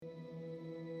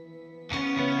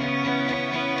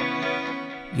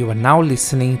You are now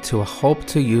listening to a Hope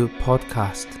to You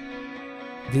podcast.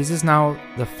 This is now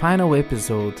the final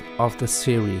episode of the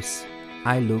series,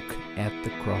 I Look at the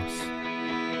Cross.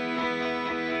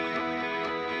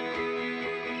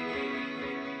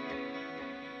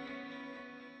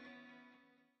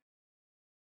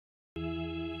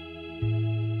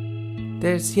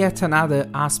 There's yet another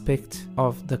aspect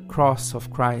of the cross of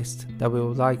Christ that we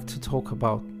would like to talk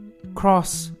about.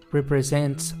 Cross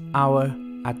represents our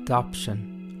adoption.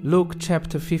 Luke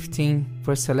chapter 15,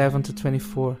 verse 11 to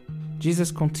 24.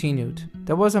 Jesus continued,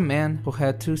 There was a man who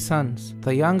had 2 sons.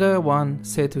 The younger one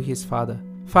said to his father,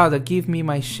 Father, give me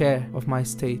my share of my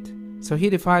estate. So he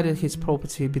divided his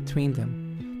property between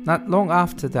them. Not long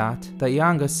after that, the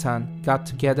younger son got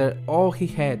together all he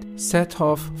had, set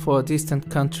off for a distant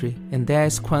country, and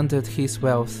there squandered his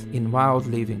wealth in wild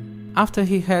living. After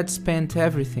he had spent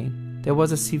everything, there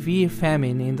was a severe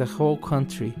famine in the whole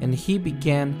country, and he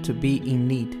began to be in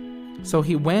need. So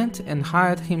he went and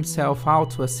hired himself out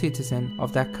to a citizen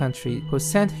of that country, who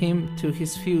sent him to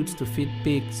his fields to feed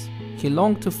pigs. He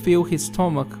longed to fill his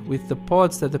stomach with the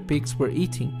pods that the pigs were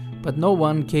eating, but no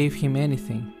one gave him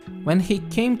anything. When he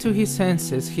came to his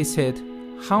senses, he said,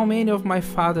 How many of my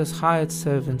father's hired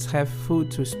servants have food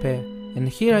to spare? And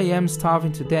here I am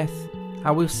starving to death.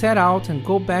 I will set out and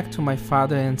go back to my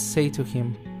father and say to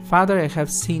him, Father, I have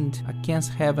sinned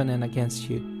against heaven and against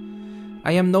you.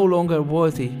 I am no longer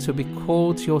worthy to be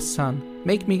called your son.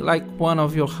 Make me like one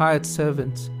of your hired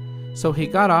servants. So he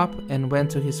got up and went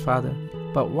to his father.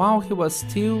 But while he was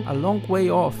still a long way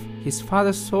off, his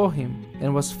father saw him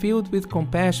and was filled with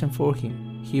compassion for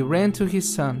him. He ran to his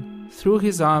son, threw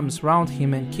his arms round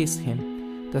him and kissed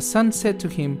him. The son said to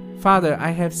him, Father, I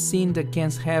have sinned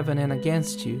against heaven and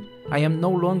against you. I am no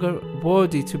longer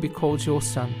worthy to be called your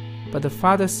son. But the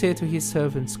father said to his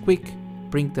servants, Quick,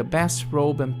 bring the best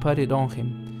robe and put it on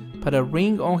him. Put a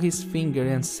ring on his finger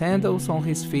and sandals on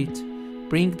his feet.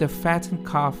 Bring the fattened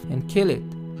calf and kill it.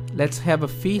 Let's have a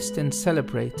feast and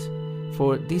celebrate.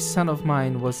 For this son of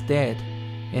mine was dead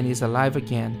and is alive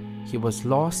again. He was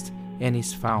lost and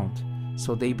is found.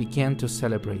 So they began to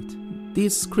celebrate.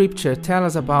 This scripture tells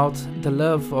us about the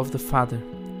love of the Father.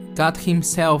 God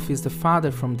himself is the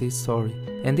Father from this story.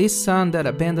 And this son that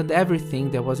abandoned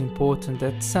everything that was important,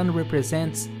 that son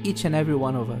represents each and every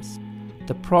one of us.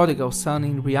 The prodigal son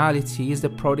in reality is the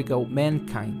prodigal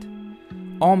mankind.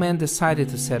 All men decided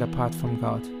to set apart from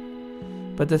God.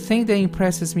 But the thing that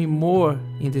impresses me more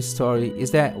in this story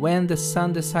is that when the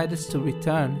son decided to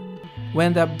return,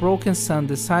 when that broken son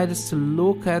decided to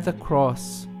look at the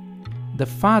cross, the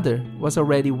father was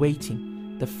already waiting.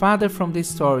 The father from this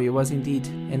story was indeed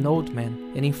an old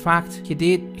man, and in fact he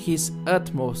did his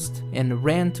utmost and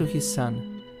ran to his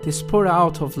son. This pour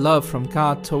out of love from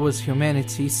God towards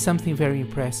humanity is something very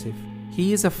impressive.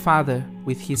 He is a father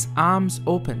with his arms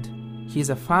opened. He is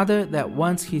a father that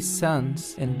wants his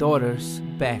sons and daughters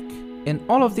back. And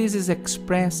all of this is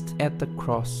expressed at the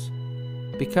cross.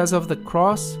 Because of the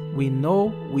cross, we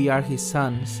know we are his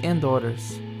sons and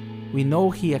daughters. We know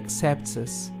he accepts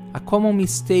us. A common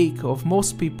mistake of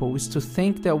most people is to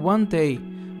think that one day,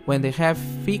 when they have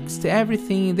fixed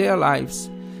everything in their lives,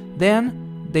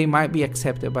 then they might be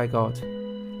accepted by God.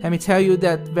 Let me tell you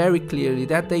that very clearly,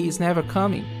 that day is never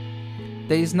coming.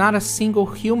 There is not a single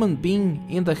human being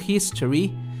in the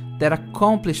history that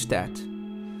accomplished that.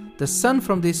 The son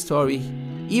from this story,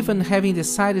 even having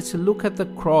decided to look at the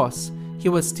cross, he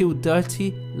was still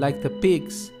dirty like the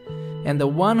pigs. And the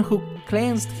one who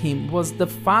cleansed him was the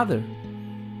Father.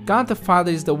 God the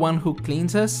Father is the one who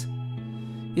cleans us.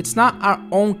 It's not our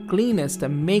own cleanness that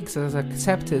makes us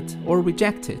accept it or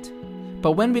reject it.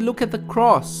 But when we look at the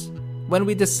cross, when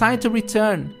we decide to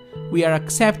return, we are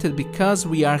accepted because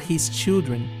we are his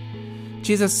children.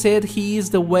 Jesus said he is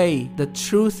the way, the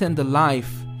truth, and the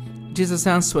life. Jesus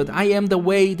answered, I am the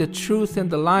way, the truth, and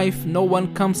the life. No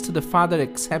one comes to the Father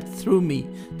except through me.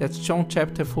 That's John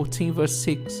chapter 14, verse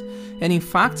 6. And in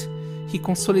fact, he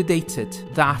consolidated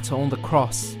that on the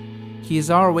cross. He is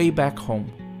our way back home.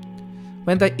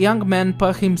 When the young man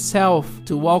put himself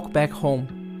to walk back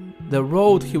home, the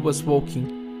road he was walking,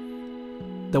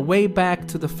 the way back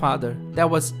to the Father, that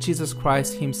was Jesus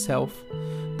Christ himself.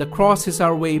 The cross is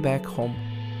our way back home.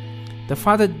 The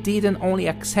Father didn't only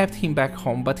accept him back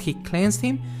home, but he cleansed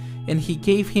him and he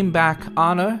gave him back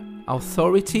honor,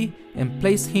 authority, and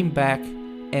placed him back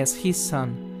as his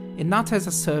son, and not as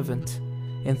a servant,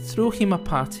 and threw him a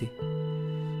party.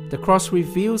 The cross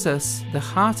reveals us the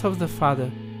heart of the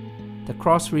Father. The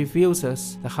cross reveals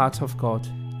us the heart of God.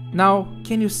 Now,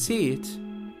 can you see it?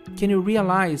 Can you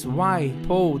realize why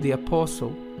Paul the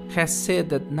Apostle has said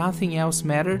that nothing else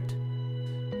mattered?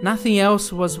 Nothing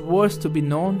else was worth to be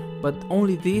known, but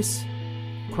only this,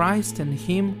 Christ and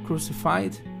Him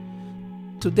crucified.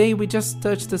 Today we just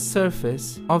touched the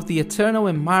surface of the eternal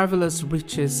and marvelous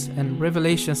riches and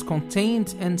revelations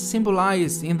contained and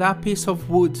symbolized in that piece of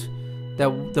wood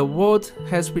that the world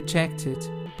has rejected,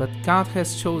 but God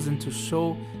has chosen to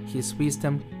show His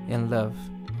wisdom and love.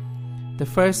 The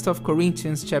 1st of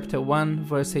Corinthians chapter 1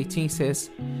 verse 18 says,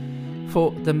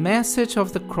 "For the message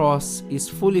of the cross is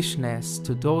foolishness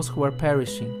to those who are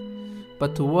perishing,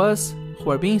 but to us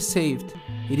who are being saved,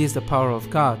 it is the power of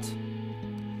God."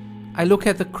 I look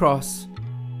at the cross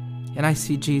and I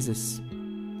see Jesus.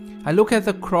 I look at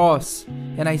the cross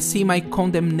and I see my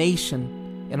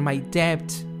condemnation and my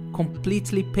debt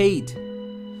completely paid.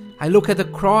 I look at the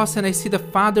cross and I see the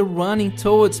Father running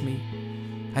towards me.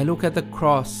 I look at the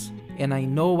cross and I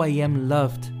know I am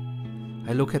loved.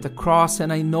 I look at the cross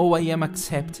and I know I am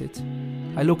accepted.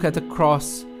 I look at the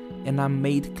cross and I'm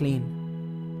made clean.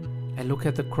 I look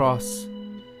at the cross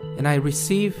and I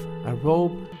receive a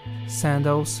robe,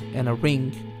 sandals, and a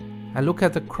ring. I look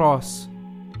at the cross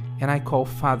and I call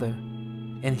Father,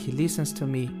 and He listens to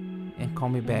me and call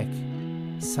me back,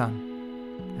 Son.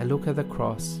 I look at the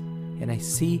cross and I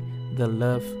see the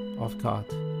love of God.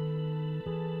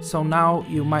 So now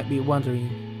you might be wondering,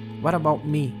 what about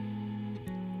me?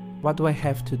 What do I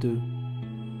have to do?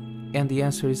 And the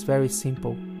answer is very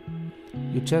simple.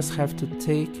 You just have to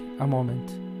take a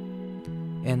moment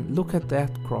and look at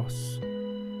that cross.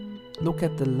 Look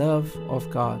at the love of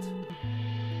God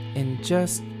and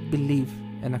just believe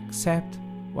and accept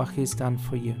what He's done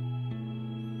for you.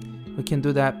 We can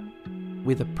do that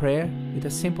with a prayer, with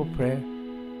a simple prayer.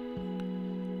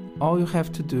 All you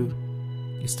have to do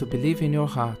is to believe in your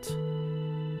heart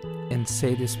and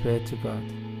say this prayer to God.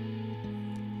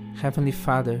 Heavenly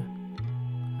Father,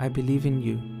 I believe in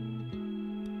You.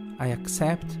 I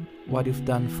accept what You've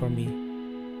done for me.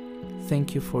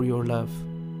 Thank You for Your love.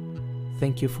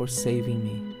 Thank You for saving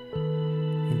me.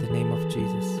 In the name of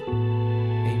Jesus.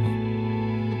 Amen.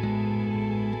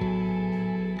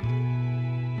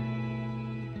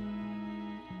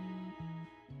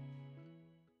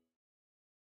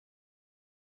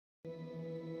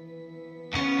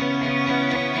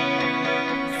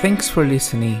 Thanks for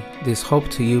listening this Hope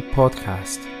to You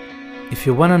podcast. If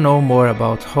you want to know more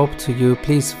about Hope to You,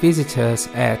 please visit us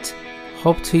at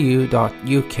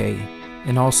hopetoyou.uk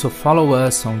and also follow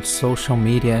us on social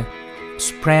media.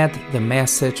 Spread the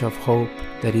message of hope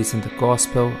that is in the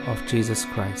gospel of Jesus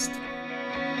Christ.